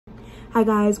Hi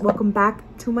guys, welcome back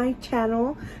to my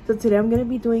channel. So today I'm going to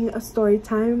be doing a story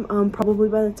time, probably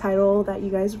by the title that you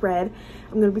guys read.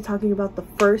 I'm going to be talking about the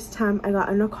first time I got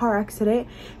in a car accident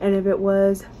and if it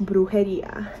was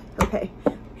Brujería. Okay,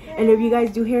 and if you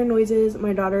guys do hear noises,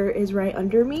 my daughter is right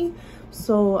under me,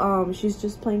 so she's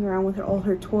just playing around with all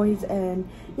her toys. And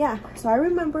yeah, so I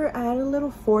remember I had a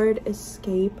little Ford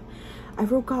Escape. I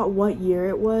forgot what year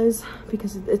it was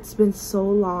because it's been so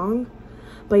long.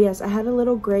 But yes, I had a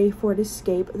little gray Ford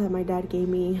Escape that my dad gave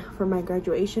me for my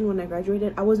graduation. When I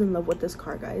graduated, I was in love with this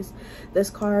car, guys. This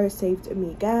car saved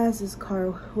me gas. This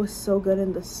car was so good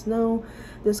in the snow.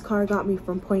 This car got me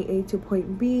from point A to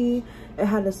point B. It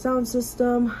had a sound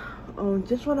system,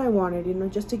 just what I wanted, you know,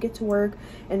 just to get to work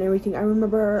and everything. I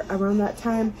remember around that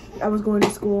time, I was going to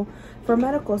school for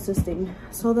medical assisting.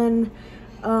 So then,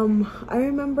 I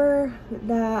remember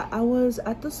that I was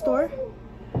at the store.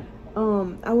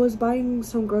 I was buying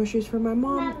some groceries for my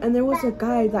mom, and there was a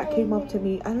guy that came up to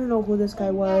me. I don't know who this guy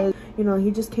was. You know,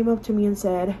 he just came up to me and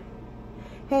said,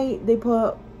 "Hey, they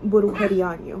put brujería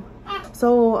on you."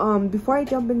 So before I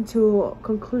jump into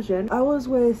conclusion, I was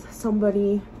with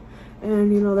somebody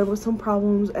and, you know, there was some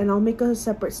problems, and I'll make a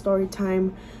separate story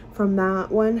time from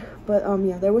that one. But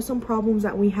yeah, there were some problems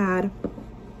that we had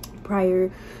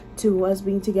prior to us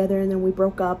being together, and then we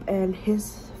broke up, and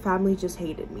his family just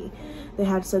hated me. They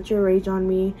had such a rage on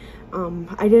me.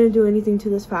 I didn't do anything to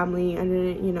this family. I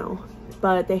didn't, you know,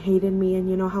 but they hated me. And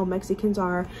you know how Mexicans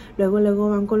are. Luego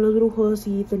van con los brujos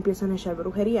y te empiezan a echar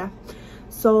brujería.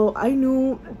 So I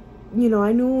knew, you know,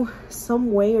 I knew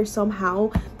some way or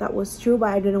somehow that was true, but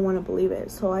I didn't want to believe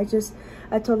it. So I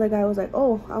told the guy, I was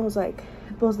like,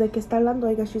 pues de qué está hablando?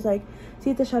 Oiga, she's like,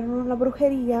 sí, te echaron la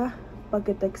brujería para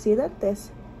que te accidentes.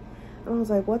 And I was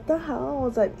like, what the hell? I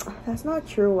was like, that's not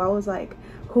true. I was like,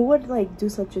 who would like do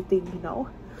such a thing, you know?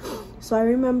 So I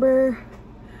remember,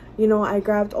 you know, I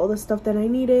grabbed all the stuff that I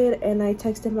needed, and I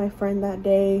texted my friend that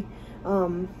day,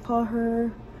 call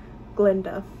her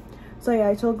Glenda. So yeah,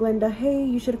 I told Glenda, hey,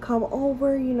 you should come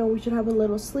over, you know, we should have a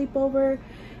little sleepover.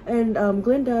 And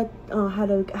Glenda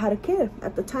had a kid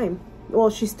at the time. Well,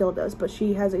 she still does, but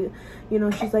she has a, you know,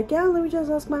 she's like, yeah, let me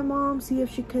just ask my mom, see if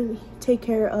she can take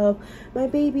care of my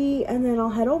baby, and then I'll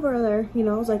head over there. You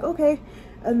know, I was like, okay.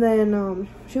 And then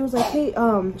she was like, hey,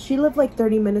 she lived like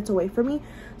 30 minutes away from me.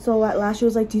 So at last she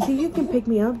was like, do you think you can pick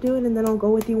me up, dude, and then I'll go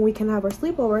with you and we can have our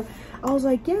sleepover? I was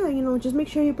like, yeah, you know, just make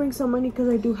sure you bring some money because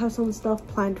I do have some stuff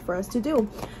planned for us to do.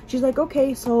 She's like,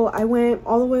 okay. So I went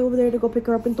all the way over there to go pick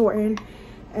her up in Thornton,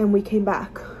 and we came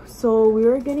back. So we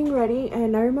were getting ready,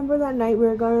 and I remember that night we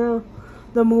were gonna,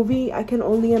 the movie, I Can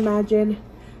Only Imagine,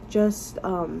 just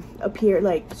appeared,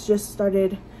 like just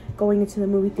started going into the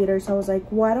movie theater. So I was like,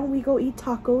 why don't we go eat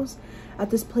tacos at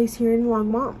this place here in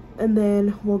Longmont, and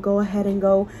then we'll go ahead and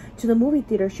go to the movie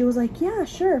theater. She was like, yeah,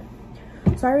 sure.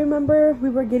 So I remember we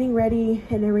were getting ready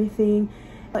and everything,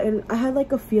 and I had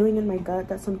like a feeling in my gut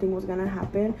that something was gonna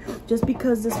happen just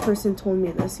because this person told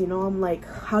me this, you know. I'm like,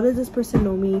 how does this person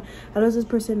know me? How does this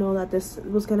person know that this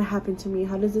was gonna happen to me?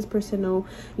 How does this person know,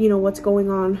 you know, what's going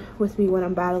on with me, what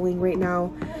I'm battling right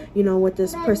now, you know, with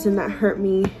this person that hurt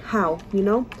me? How, you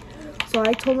know? So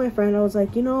I told my friend, I was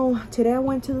like, you know, today I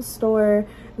went to the store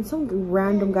and some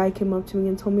random guy came up to me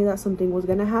and told me that something was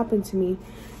gonna happen to me,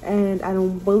 and I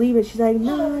don't believe it. She's like,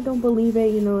 no, I don't believe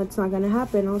it, you know, it's not gonna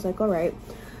happen. I was like, all right.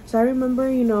 So I remember,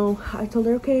 you know, I told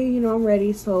her, okay, you know, I'm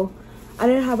ready. So I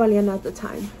didn't have Aliana at the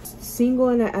time, single,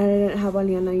 and I didn't have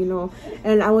Aliana, you know,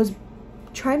 and I was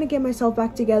trying to get myself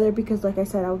back together because, like I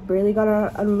said, I barely got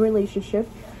out of a relationship.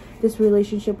 This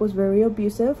relationship was very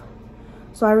abusive.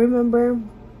 So I remember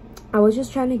I was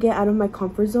just trying to get out of my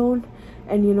comfort zone,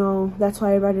 and, you know, that's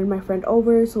why I invited my friend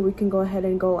over so we can go ahead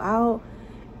and go out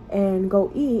and go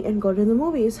eat and go to the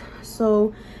movies.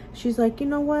 So she's like, you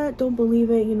know what, don't believe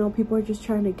it, you know, people are just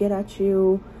trying to get at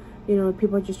you, you know,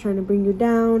 people are just trying to bring you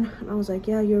down. And I was like,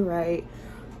 yeah, you're right.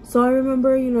 So I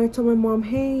remember, you know, I told my mom,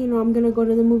 hey, you know, I'm gonna go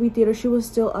to the movie theater. She was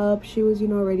still up, she was, you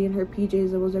know, already in her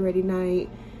PJs. It was already night.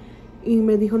 Y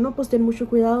me dijo, no, pues ten mucho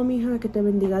cuidado, mija, que te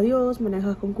bendiga Dios,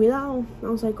 maneja con cuidado. I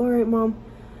was like, all right, mom.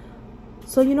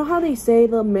 So you know how they say,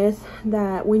 the myth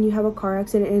that when you have a car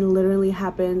accident, it literally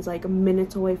happens like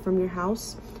minutes away from your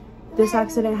house? This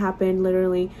accident happened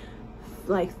literally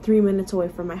like 3 minutes away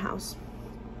from my house.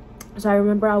 So I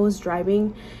remember I was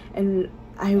driving, and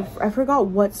I forgot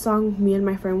what song me and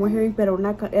my friend were hearing, pero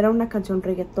era una canción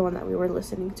reggaeton that we were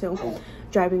listening to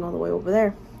driving all the way over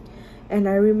there. And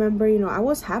I remember, you know, I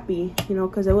was happy, you know,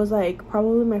 because it was like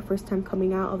probably my first time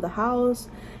coming out of the house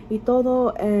y todo,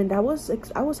 and I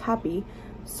was happy.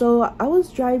 So I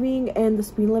was driving and the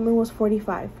speed limit was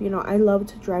 45. You know, I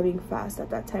loved driving fast at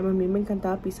that time. A mí me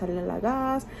encantaba pisarle la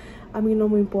gas. A mí no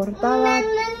me importaba.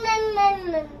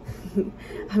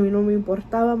 A mí no me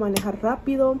importaba manejar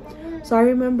rápido. So I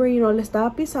remember, you know, le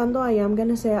estaba pisando. I am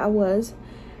gonna say I was.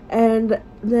 And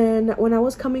then when I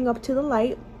was coming up to the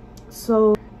light,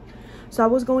 so I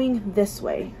was going this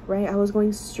way, right? I was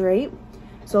going straight.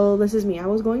 So this is me. I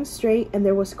was going straight and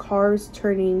there was cars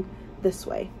turning this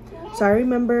way. So I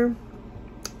remember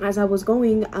as I was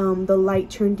going, the light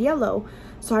turned yellow.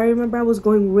 So I remember I was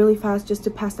going really fast just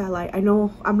to pass that light. I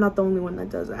know I'm not the only one that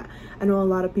does that. I know a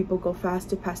lot of people go fast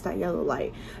to pass that yellow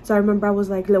light. So I remember I was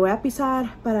like, le voy a pisar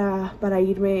para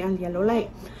irme al yellow light.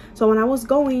 So when I was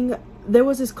going, there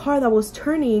was this car that was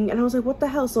turning and I was like, what the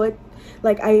hell? So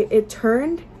it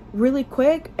turned really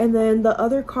quick, and then the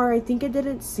other car, I think it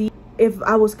didn't see if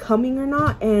I was coming or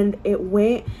not, and it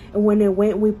went, and when it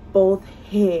went, we both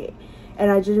hit. And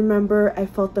I just remember I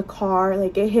felt the car,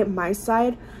 like, it hit my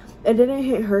side. It didn't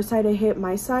hit her side, it hit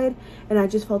my side, and I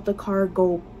just felt the car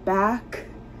go back.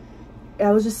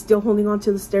 I was just still holding on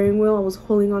to the steering wheel. I was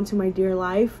holding on to my dear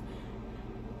life,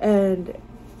 and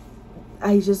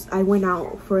I went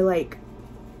out for like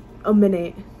a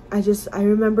minute. I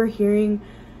remember hearing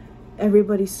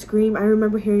everybody scream. I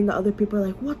remember hearing the other people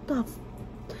like, what the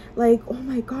like, oh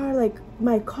my god, like,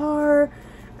 my car.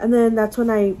 And then that's when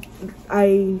I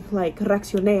like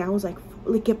reaccioné. I was like,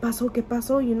 ¿qué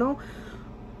pasó, you know?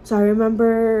 So I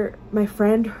remember my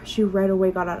friend, she right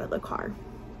away got out of the car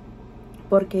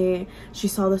porque she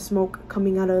saw the smoke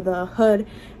coming out of the hood,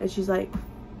 and she's like,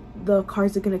 the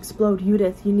car's gonna explode.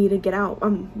 Judith, you need to get out.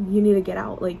 You need to get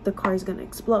out. Like, the car's gonna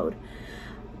explode.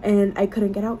 And I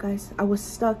couldn't get out, guys. I was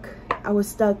stuck.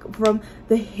 From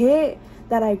the hit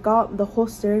that I got. The whole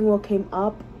steering wheel came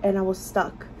up and I was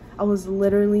stuck. I was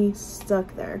literally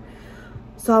stuck there.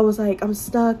 So I was like, I'm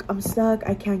stuck.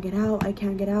 I can't get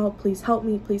out. Please help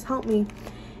me.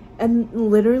 And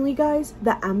literally, guys,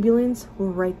 the ambulance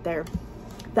were right there.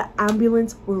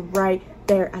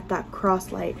 At that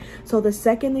cross light. So the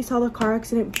second they saw the car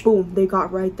accident, boom, they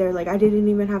got right there. Like, I didn't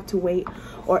even have to wait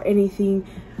or anything.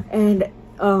 And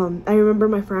I remember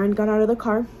my friend got out of the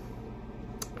car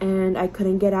and I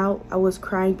couldn't get out. I was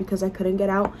crying because I couldn't get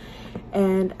out,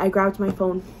 and I grabbed my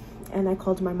phone and I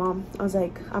called my mom. I was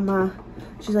like,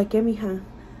 she's like, ¿Qué, mija?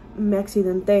 Me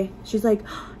accidenté. She's like,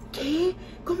 ¿Qué?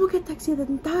 ¿Cómo que te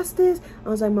accidentaste? I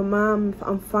was like, Mama,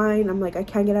 I'm fine. I'm like, I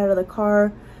can't get out of the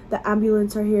car. The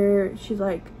ambulance are here. She's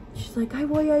like, ahí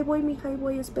voy, mija, ahí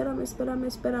voy,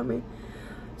 espérame.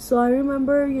 So I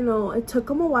remember, you know, it took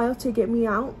them a while to get me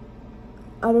out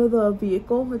of the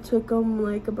vehicle. It took them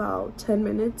like about 10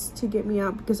 minutes to get me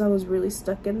out because I was really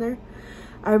stuck in there.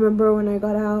 I remember when I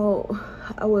got out,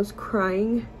 I was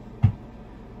crying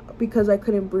because I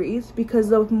couldn't breathe, because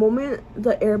the moment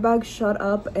the airbag shut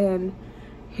up and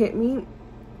hit me,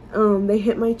 they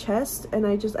hit my chest and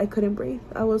I couldn't breathe.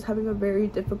 I was having a very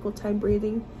difficult time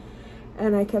breathing,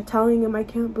 and I kept telling him, I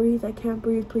can't breathe,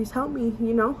 please help me,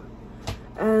 you know.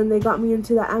 And they got me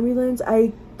into the ambulance.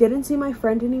 I didn't see my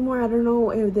friend anymore. I don't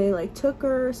know if they like took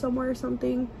her somewhere or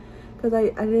something, because I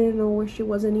didn't know where she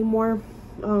was anymore.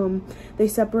 They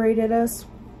separated us,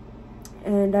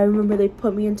 and I remember they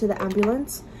put me into the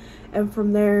ambulance, and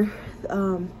from there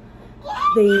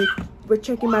they were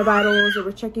checking my vitals. They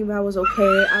were checking if I was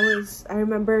okay. I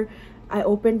remember I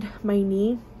opened my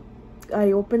knee.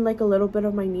 I opened like a little bit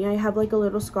of my knee. I have like a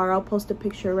little scar. I'll post a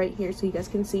picture right here so you guys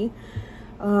can see.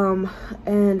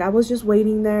 And I was just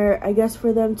waiting there, I guess,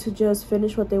 for them to just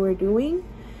finish what they were doing.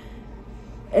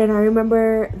 And I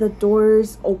remember the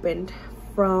doors opened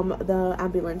from the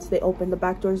ambulance. They opened, the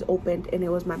back doors opened, and it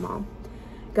was my mom.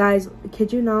 Guys,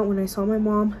 kid you not, when I saw my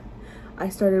mom, I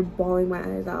started bawling my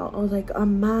eyes out. I was like,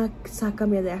 Ama,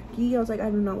 sácame de aquí. I was like, I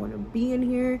do not want to be in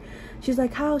here. She's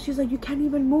like, how? She's like, you can't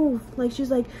even move. Like, she's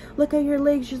like, look at your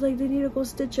legs. She's like, they need to go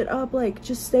stitch it up. Like,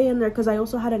 just stay in there. Because I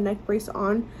also had a neck brace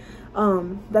on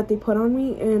that they put on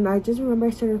me. And I just remember I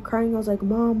started crying. I was like,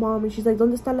 mom. And she's like,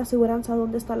 ¿Dónde está la aseguranza?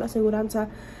 ¿Dónde está la aseguranza?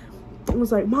 I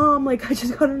was like, mom, like, I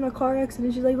just got in a car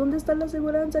accident. She's like, ¿Dónde está la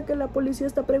aseguranza? Que la policía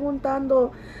está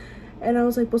preguntando. And I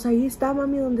was like, pues ahí está,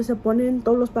 mami, donde se ponen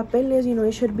todos los papeles, you know,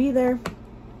 it should be there.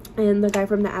 And the guy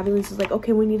from the ambulance is like,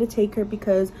 okay, we need to take her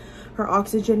because her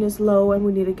oxygen is low and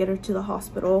we need to get her to the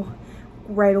hospital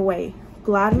right away.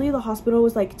 Gladly, the hospital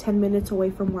was like 10 minutes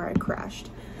away from where I crashed.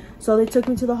 So they took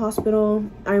me to the hospital.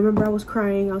 I remember I was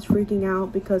crying. I was freaking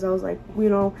out because I was like, you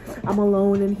know, I'm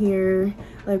alone in here.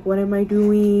 Like, what am I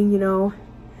doing? You know,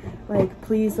 like,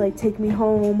 please, like, take me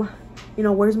home. You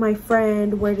know, where's my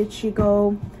friend? Where did she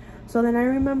go? So then I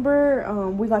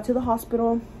remember we got to the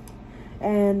hospital,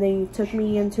 and they took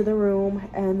me into the room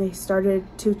and they started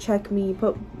to check me,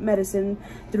 put medicine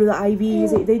through the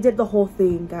IVs. They did the whole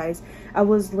thing, guys. I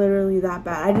was literally that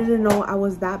bad. I didn't know I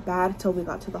was that bad till we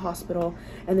got to the hospital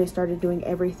and they started doing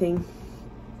everything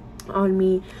on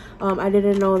me. I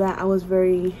didn't know that I was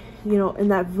very, you know, in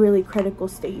that really critical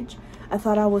stage. I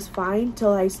thought I was fine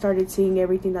till I started seeing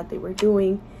everything that they were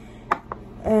doing.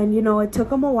 And, you know, it took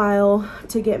them a while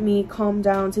to get me calmed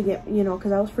down, to get, you know,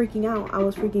 because I was freaking out. I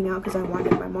was freaking out because I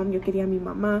wanted my mom. Yo quería a mi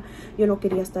mamá. Yo no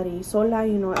quería estar ahí sola.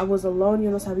 You know, I was alone.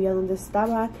 Yo no sabía dónde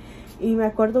estaba. Y me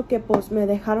acuerdo que, pues, me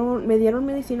dieron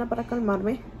medicina para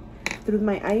calmarme through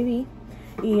my IV.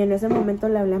 Y en ese momento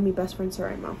le hablé a mi best friend,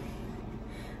 Soraya.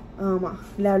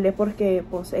 Le hablé porque,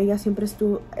 pues, ella siempre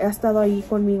ha estado ahí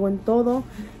conmigo en todo.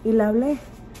 Y le hablé.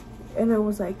 And I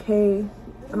was like, hey,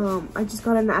 I just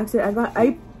got in an accident.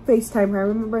 I FaceTime her. I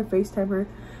remember I FaceTime her,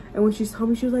 and when she saw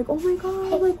me, she was like, oh my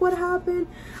god, like, what happened?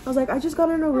 I was like, I just got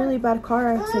in a really bad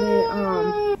car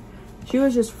accident. She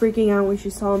was just freaking out when she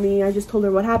saw me. I just told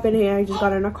her what happened. Hey, I just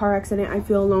got in a car accident. I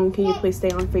feel alone. Can you please stay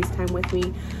on FaceTime with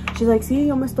me? She's like, sí,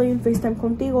 yo me estoy en FaceTime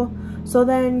contigo. So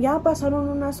then, ya pasaron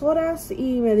unas horas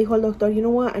y me dijo el doctor, you know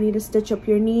what, I need to stitch up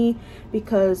your knee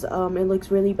because it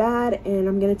looks really bad, and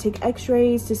I'm going to take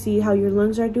x-rays to see how your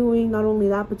lungs are doing. Not only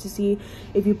that, but to see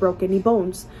if you broke any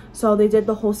bones. So they did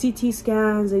the whole CT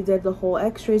scans, they did the whole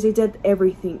x-rays, they did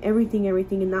everything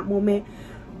in that moment.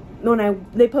 When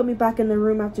they put me back in the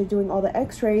room after doing all the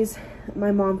x-rays,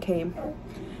 my mom came.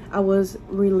 I was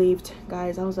relieved,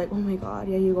 guys. I was like, oh my god,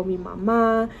 ya llegó mi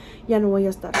mamá, ya no voy a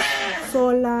estar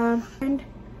sola. And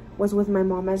was with my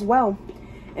mom as well,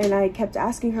 and I kept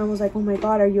asking her. I was like, oh my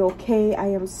god, are you okay? I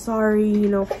am sorry, you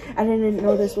know, I didn't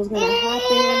know this was gonna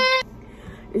happen.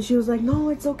 And she was like, no,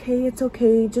 it's okay, it's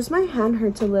okay, just my hand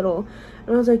hurts a little.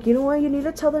 And I was like, you know what, you need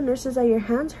to tell the nurses that your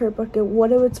hands hurt, but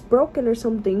what if it's broken or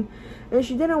something? And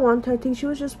she didn't want to. I think she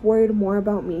was just worried more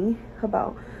about me,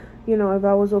 about, you know, if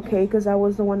I was okay, because I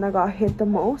was the one that got hit the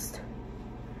most.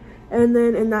 And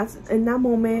then in that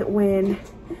moment when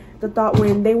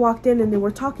they walked in and they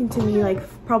were talking to me, like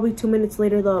probably 2 minutes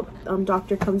later, the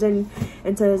doctor comes in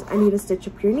and says, I need to stitch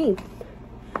up your knee.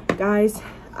 Guys,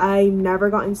 I never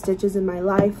gotten stitches in my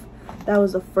life. That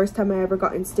was the first time I ever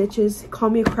gotten stitches. Call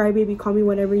me a crybaby, call me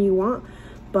whatever you want,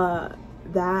 but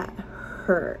that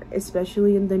hurt,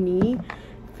 especially in the knee.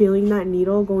 Feeling that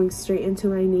needle going straight into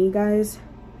my knee, guys.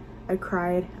 I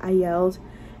cried, I yelled,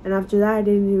 and after that I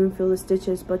didn't even feel the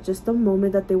stitches, but just the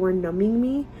moment that they were numbing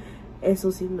me, eso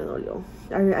sí me dolió.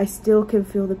 I still can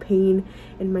feel the pain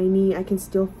in my knee. I can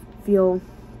still feel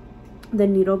the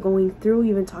needle going through,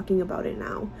 even talking about it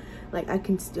now. Like, I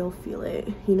can still feel it,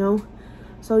 you know?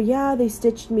 So yeah, they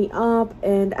stitched me up,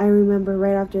 and I remember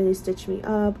right after they stitched me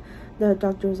up, the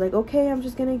doctor was like, okay, I'm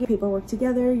just gonna get paperwork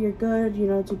together, you're good, you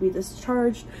know, to be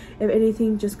discharged. If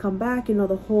anything, just come back, you know,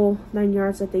 the whole 9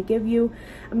 yards that they give you.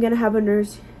 I'm gonna have a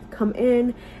nurse come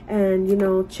in and, you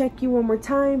know, check you one more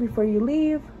time before you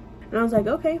leave. And I was like,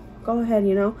 okay, go ahead,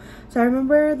 you know. So I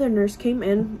remember the nurse came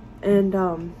in and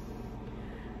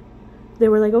they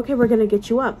were like, okay, we're gonna get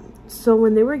you up. So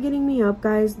when they were getting me up,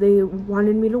 guys, they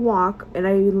wanted me to walk, and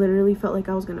I literally felt like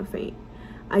I was gonna faint.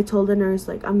 I told the nurse,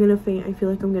 like, I'm gonna faint, I feel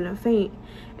like I'm gonna faint.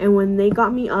 And when they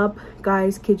got me up,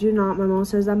 guys, kid you not, my mom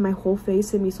says that my whole face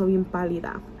se me hizo bien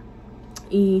pálida.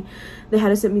 Y they had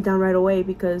to sit me down right away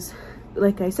because,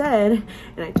 like I said,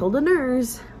 and I told the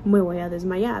nurse, me voy a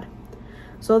desmayar.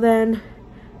 So then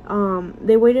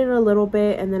they waited a little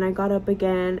bit, and then I got up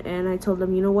again, and I told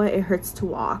them, you know what, it hurts to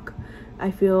walk. I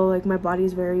feel like my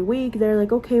body's very weak. They're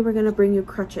like, okay, we're gonna bring you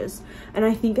crutches. And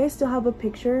I think I still have a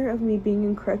picture of me being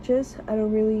in crutches. I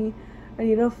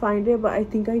need to find it, but I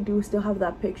think I do still have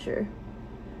that picture.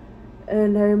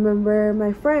 And I remember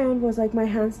my friend was like, my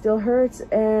hand still hurts.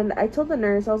 And I told the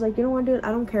nurse, I was like, you know what, dude,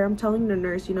 I don't care. I'm telling the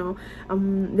nurse, you know,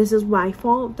 this is my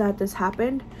fault that this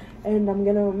happened, and I'm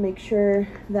gonna make sure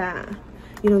that,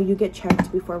 you know, you get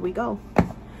checked before we go.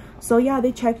 So yeah,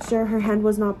 they checked her. Her hand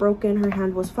was not broken. Her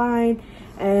hand was fine.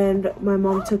 And my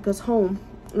mom took us home.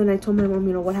 And I told my mom,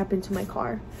 you know, what happened to my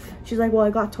car? She's like, well, I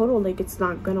got totaled. Like, it's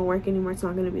not gonna work anymore. It's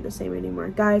not gonna be the same anymore.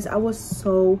 Guys, I was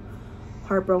so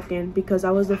heartbroken because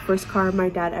that was the first car my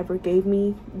dad ever gave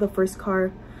me. The first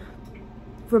car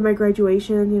for my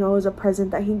graduation. You know, it was a present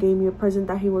that he gave me. A present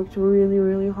that he worked really,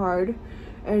 really hard.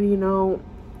 And, you know,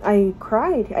 I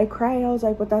cried. I was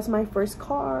like, but that's my first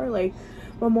car. Like,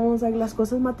 my mom was like, las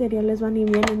cosas materiales van y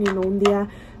vienen, you know, un día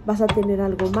vas a tener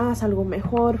algo más, algo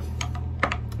mejor,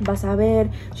 vas a ver.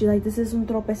 She's like, this is un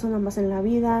tropezo nada más en la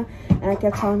vida. And I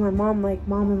kept telling my mom, like,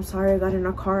 Mom, I'm sorry, I got in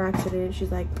a car accident.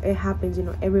 She's like, it happens, you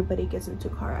know, everybody gets into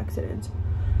car accidents.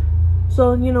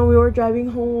 So, you know, we were driving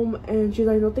home and she's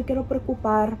like, no te quiero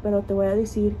preocupar, pero te voy a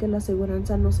decir que la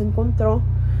aseguranza no se encontró.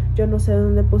 Yo no sé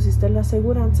dónde pusiste la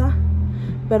aseguranza,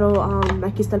 pero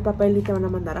aquí está el papel y te van a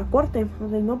mandar a corte. I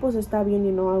was like, no, pues está bien,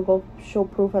 you know, I'll go show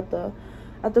proof at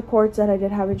the courts that I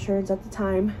did have insurance at the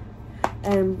time.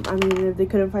 And I mean, if they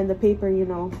couldn't find the paper, you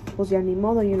know, pues ya ni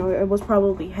modo, you know, it was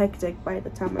probably hectic by the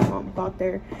time my mom got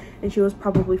there, and she was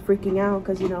probably freaking out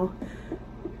because, you know,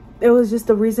 it was just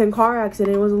a recent car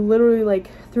accident. It was literally like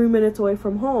 3 minutes away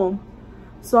from home.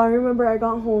 So I remember I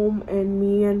got home and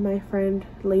me and my friend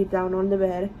laid down on the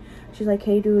bed. She's like,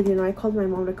 hey dude, you know, I called my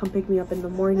mom to come pick me up in the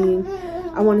morning.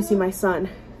 I want to see my son.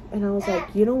 And I was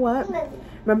like, you know what?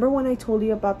 Remember when I told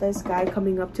you about this guy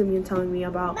coming up to me and telling me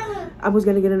about I was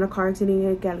going to get in a car accident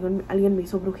and que alguien me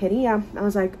hizo brujería? I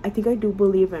was like, I think I do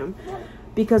believe him.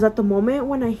 Because at the moment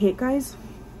when I hit, guys,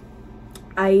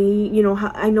 you know,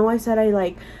 I know I said I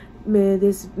like me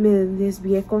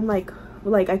desvié con like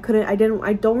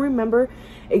I don't remember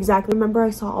exactly. Remember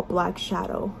I saw a black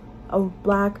shadow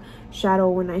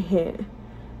when I hit,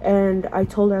 and I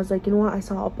told her, I was like, you know what, I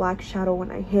saw a black shadow when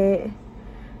I hit.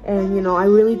 And you know, I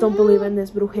really don't believe in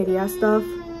this brujeria stuff,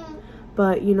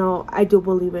 but you know, I do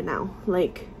believe it now.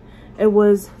 Like, it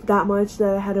was that much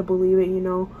that I had to believe it, you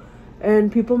know.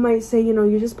 And people might say, you know,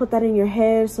 you just put that in your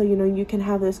head so, you know, you can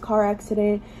have this car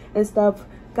accident and stuff.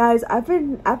 Guys,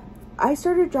 I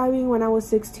started driving when I was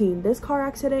 16. This car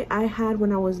accident I had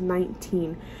when I was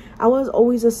 19. I was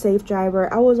always a safe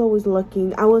driver. I was always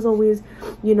looking. I was always,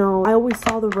 you know, I always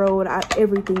saw the road,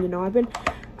 everything, you know.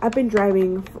 I've been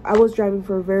driving. I was driving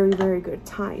for a very, very good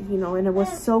time, you know. And it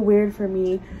was so weird for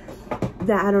me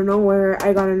that out of nowhere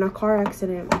I got in a car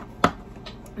accident.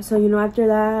 So, you know, after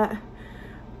that,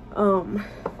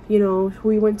 you know,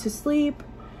 we went to sleep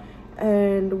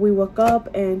and we woke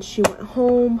up and she went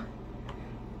home.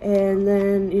 And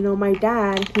then, you know, my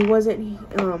dad,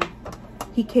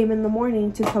 he came in the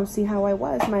morning to come see how I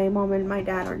was. My mom and my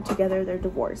dad aren't together, they're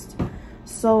divorced.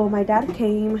 So my dad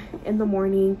came in the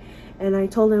morning and I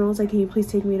told him, I was like, can you please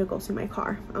take me to go see my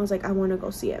car? I was like, I want to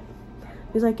go see it.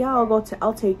 He's like, yeah,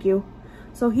 I'll take you.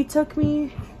 So he took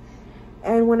me,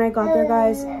 and when I got there,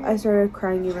 guys, I started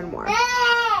crying even more.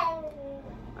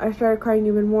 I started crying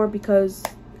even more because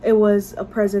it was a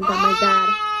present that my dad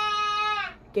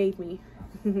gave me.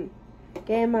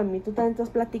 ¿Qué, mami? ¿Tú también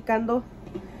estás platicando?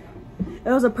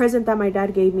 It was a present that my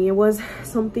dad gave me. It was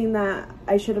something that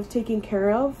I should have taken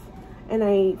care of, and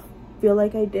I feel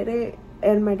like I did it.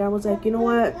 And my dad was like, you know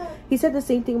what? He said the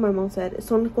same thing my mom said.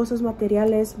 Son cosas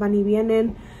materiales, van y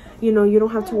vienen. You know, you don't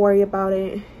have to worry about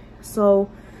it. So,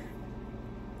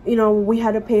 you know, we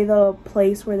had to pay the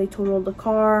place where they totaled the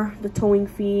car, the towing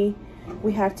fee.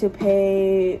 We had to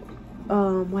pay,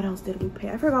 what else did we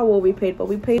pay? I forgot what we paid, but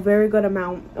we paid a very good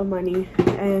amount of money.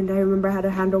 And I remember I had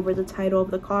to hand over the title of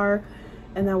the car,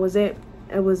 and that was it.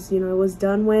 It was, you know, it was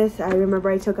done with. I remember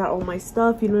I took out all my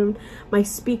stuff, you know, my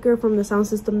speaker from the sound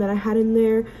system that I had in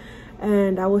there.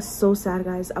 And I was so sad,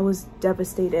 guys. I was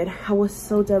devastated. I was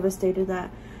so devastated that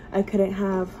I couldn't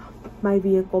have my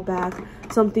vehicle back.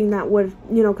 Something that would,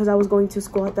 you know, because I was going to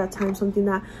school at that time, something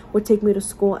that would take me to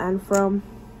school and from.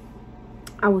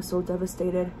 I was so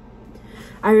devastated.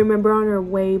 I remember on our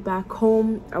way back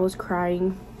home, I was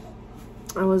crying.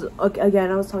 I was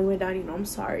telling my dad, you know, I'm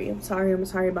sorry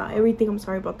about everything. I'm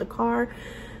sorry about the car.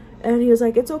 And he was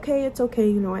like, it's okay,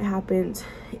 you know, it happened.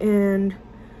 And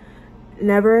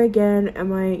never again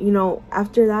am I, you know,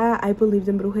 after that, I believed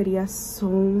in brujeria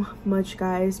so much,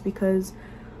 guys, because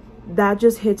that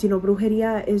just hits, you know,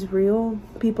 brujeria is real.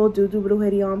 People do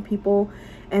brujeria on people,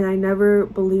 and I never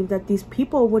believed that these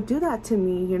people would do that to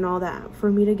me, you know, that for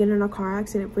me to get in a car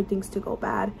accident, for things to go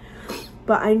bad.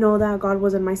 But I know that God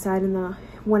was on my side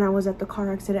when I was at the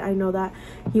car accident. I know that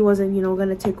he wasn't, you know,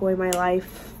 gonna take away my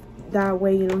life that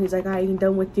way, you know. He's like, I ain't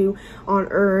done with you on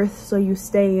earth, so you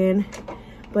stay in.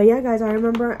 But yeah, guys, I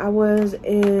remember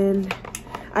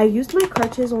I used my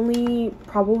crutches only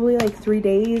probably like 3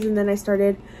 days, and then I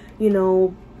started, you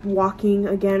know, walking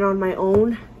again on my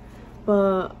own.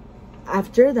 But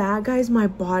after that, guys, my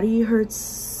body hurts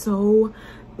so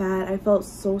bad. I felt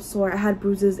so sore. I had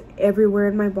bruises everywhere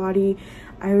in my body.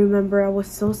 I remember I was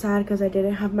so sad because I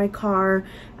didn't have my car.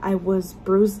 I was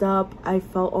bruised up. I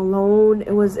felt alone.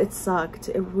 It sucked.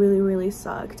 It really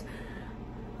sucked.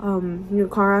 You know,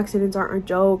 car accidents aren't a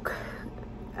joke.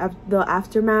 The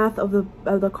aftermath of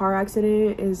the car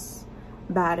accident is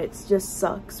bad. It just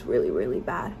sucks really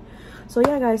bad. So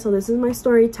yeah, guys, so this is my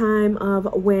story time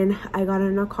of when I got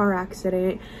in a car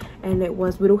accident, and it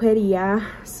was brujeria.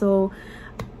 So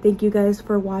thank you guys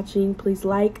for watching. Please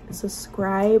like,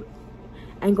 subscribe,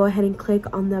 and go ahead and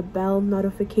click on the bell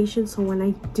notification so when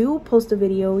I do post a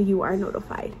video, you are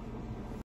notified.